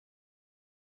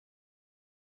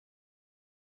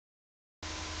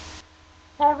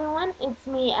Hey everyone, it's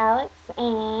me, Alex,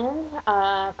 and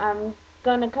I'm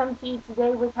gonna come to you today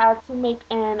with how to make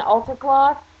an altar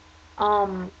cloth.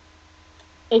 Um,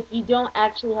 if you don't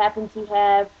actually happen to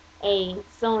have a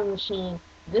sewing machine,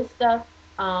 this stuff,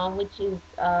 which is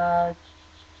the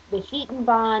sheet and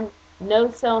bond,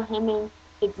 no sew hemming,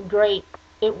 it's great.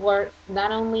 It works. Not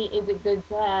only is it good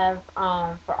to have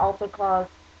for altar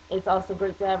cloths, it's also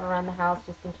great to have around the house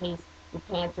just in case your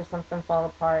pants or something fall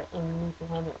apart and you need to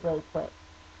hem it really quick.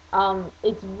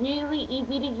 It's really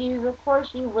easy to use. Of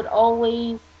course, you would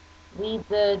always read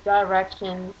the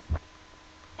directions.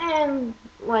 And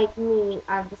like me,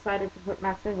 I've decided to put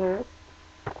my scissors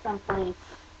someplace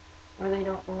where they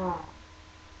don't belong.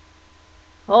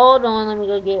 Hold on, let me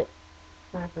go get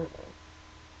my scissors.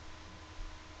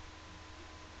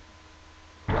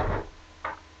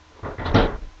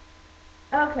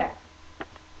 Okay,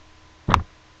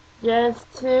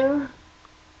 just to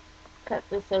cut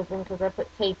this open because I put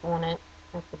tape on it.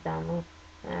 That's a dummy.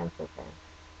 That's okay.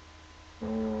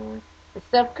 The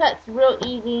stuff cuts real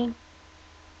easy.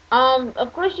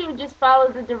 Of course you would just follow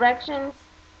the directions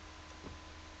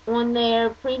on there.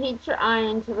 Preheat your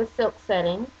iron to the silk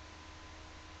setting.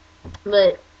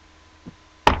 But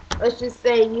let's just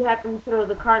say you happen to throw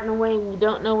the carton away and you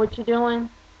don't know what you're doing.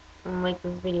 I'm gonna make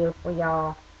this video for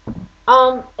y'all.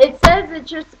 It says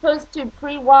that you're supposed to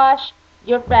pre-wash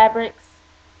your fabrics.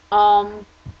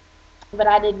 But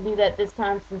I didn't do that this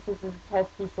time since this is a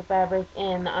test piece of fabric,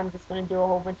 and I'm just going to do a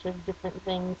whole bunch of different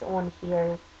things on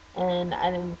here, and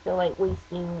I didn't feel like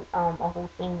wasting a whole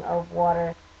thing of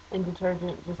water and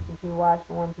detergent just to wash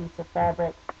one piece of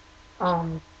fabric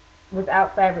um,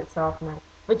 without fabric softener.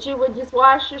 But you would just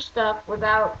wash your stuff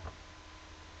without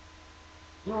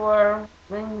your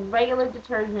regular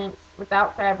detergents,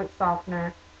 without fabric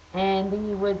softener, and then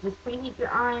you would just preheat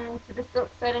your iron to the silk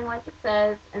setting like it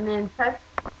says, and then press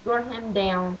your hem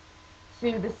down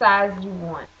to the size you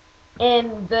want.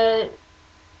 And the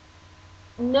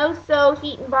no-sew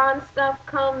heat and bond stuff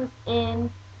comes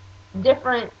in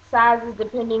different sizes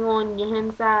depending on your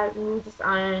hem size, and you just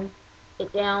iron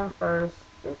it down first.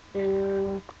 Just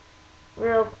do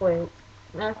real quick.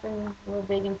 Nothing real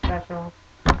big and special.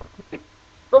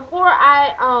 Before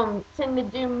I tend to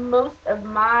do most of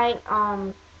my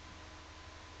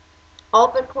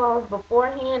altar cloths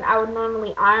beforehand, I would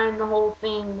normally iron the whole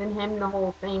thing, then hem the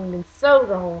whole thing, then sew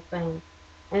the whole thing,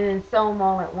 and then sew them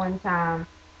all at one time.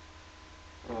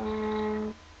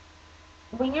 And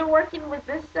when you're working with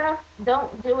this stuff,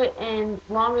 don't do it in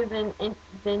longer than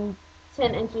 10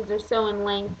 inches or so in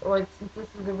length, or since this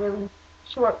is a really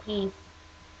short piece,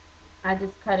 I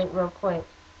just cut it real quick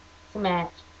to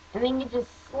match. And then you just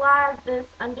slide this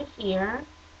under here,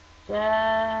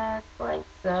 just like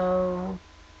so.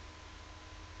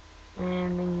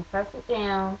 And then you press it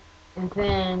down, and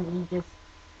then you just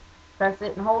press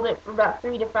it and hold it for about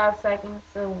 3 to 5 seconds.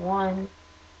 So 1,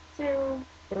 2,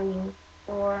 3,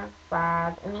 4,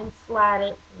 5, and then slide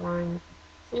it. 1,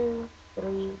 2,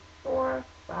 3, 4,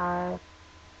 5,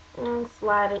 and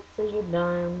slide it till you're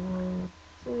done.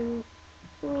 1, 2,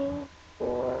 3,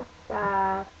 4,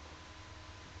 5.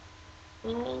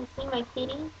 And you see my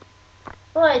kitty?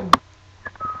 Good.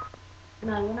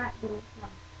 No, you're not kitty. No.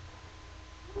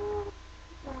 No.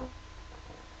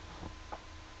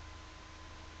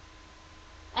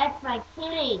 That's my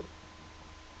kitty.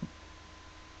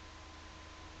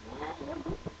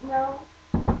 No.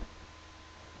 You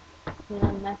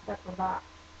know, messed up the box.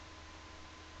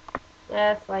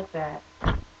 Just like that.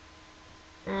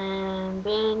 And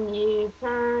then you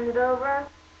turn it over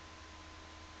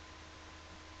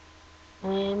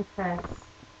and press.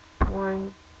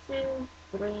 1, 2,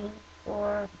 3,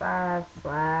 4, 5,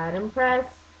 slide and press.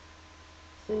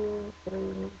 2,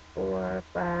 3, 4,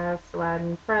 5, slide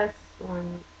and press.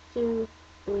 1, 2,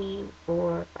 3,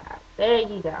 4, 5. There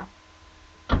you go.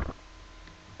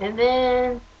 And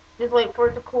then just wait for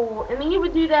it to cool. And then you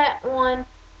would do that on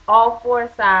all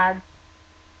 4 sides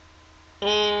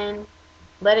and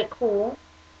let it cool.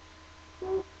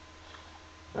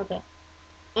 Okay.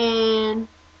 And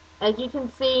as you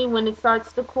can see, when it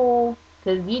starts to cool,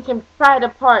 because you can pry it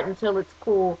apart until it's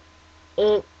cool,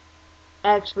 it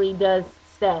actually does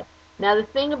stay. Now the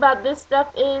thing about this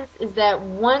stuff is that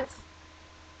once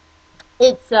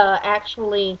it's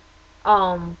actually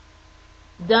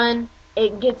done,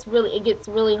 it gets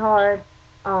really hard,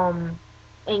 and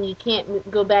you can't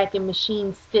go back and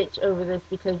machine stitch over this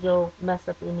because you'll mess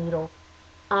up your needle.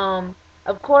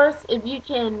 Of course, if you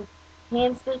can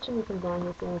hand stitch, and we can down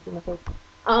this one in the face.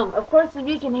 Of course, if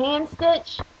you can hand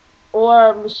stitch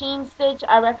or machine stitch,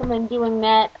 I recommend doing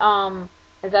that.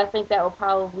 as I think that will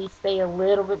probably stay a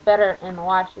little bit better in the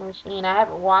washing machine. I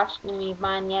haven't washed any of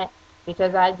mine yet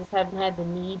because I just haven't had the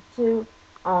need to.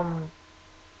 Um,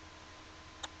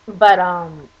 but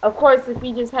of course, if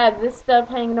you just have this stuff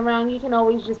hanging around, you can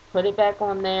always just put it back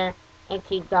on there and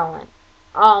keep going.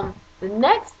 The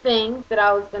next thing that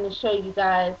I was going to show you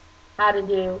guys how to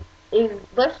do is,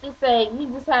 let's just say you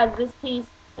just have this piece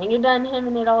and you're done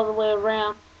hemming it all the way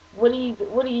around. What do you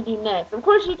do next? Of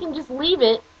course, you can just leave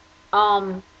it.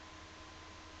 Um,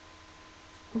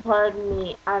 Pardon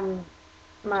me,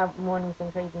 my morning's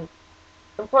been crazy.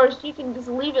 Of course, you can just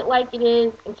leave it like it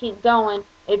is and keep going.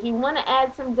 If you want to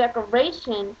add some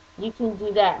decoration, you can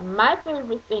do that. My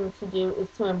favorite thing to do is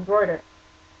to embroider.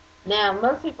 Now,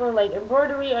 most people are like,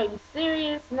 embroidery, are you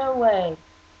serious? No way.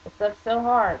 This stuff's so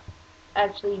hard. It's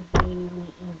actually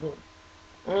really easy.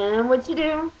 And what you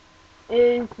do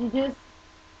is you just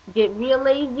get real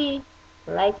lazy,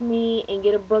 like me, and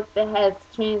get a book that has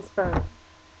transfer.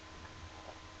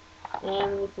 And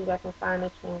let me see if I can find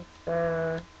a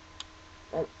transfer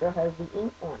that still has the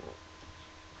ink on it.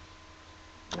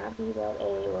 Not be that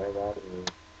A or that E.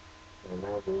 It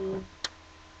might be,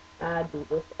 I'd do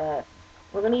this S.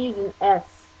 We're going to use an S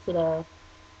today.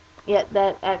 Yeah,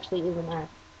 that actually is an S.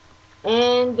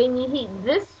 And then you heat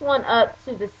this one up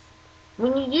to this.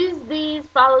 When you use these,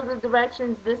 follow the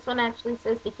directions. This one actually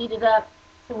says to heat it up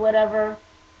to whatever,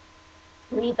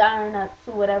 heat the iron up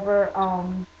to whatever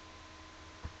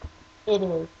it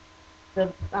is.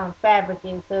 The fabric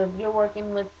is. So if you're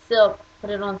working with silk, put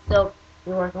it on silk. If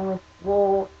you're working with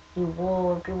wool, do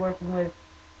wool. If you're working with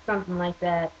something like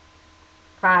that,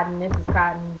 cotton, this is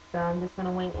cotton. So I'm just going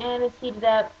to wait, and it's heated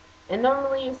up. And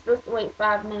normally you're supposed to wait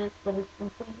 5 minutes, but it's been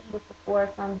preheated before,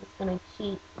 so I'm just going to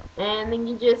cheat. And then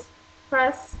you just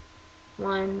press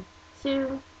 1,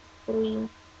 2, 3,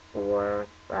 4,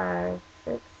 5,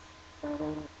 6,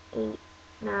 7, 8,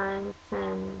 9,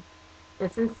 10.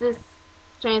 And since this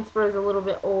transfer is a little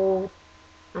bit old,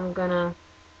 I'm gonna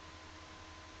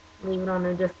leave it on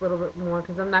there just a little bit more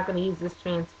because I'm not gonna use this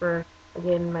transfer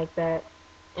again like that.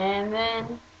 And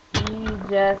then you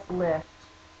just lift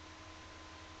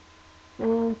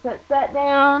and set that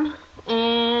down,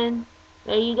 and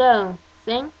there you go.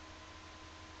 See?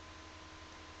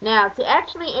 Now, to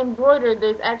actually embroider,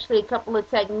 there's actually a couple of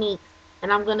techniques,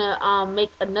 and I'm gonna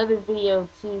make another video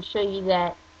to show you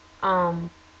that.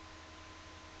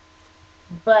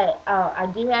 But I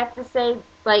do have to say,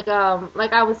 like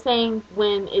I was saying,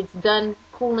 when it's done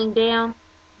cooling down,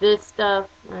 this stuff,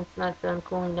 it's not done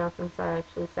cooling down since I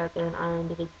actually sat there and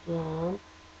ironed it again.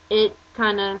 It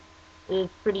kind of is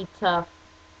pretty tough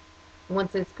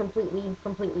once it's completely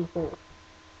cool.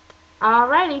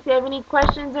 Alright, if you have any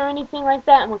questions or anything like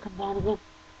that, I'm gonna come down again.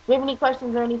 If you have any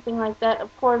questions or anything like that,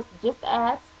 of course, just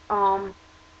ask.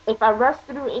 If I rushed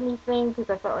through anything because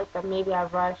I felt like that maybe I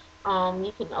rushed,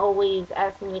 you can always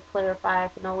ask me to clarify. I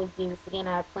can always do this again.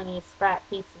 I have plenty of scrap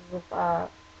pieces of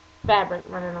fabric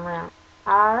running around.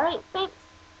 Alright, thanks.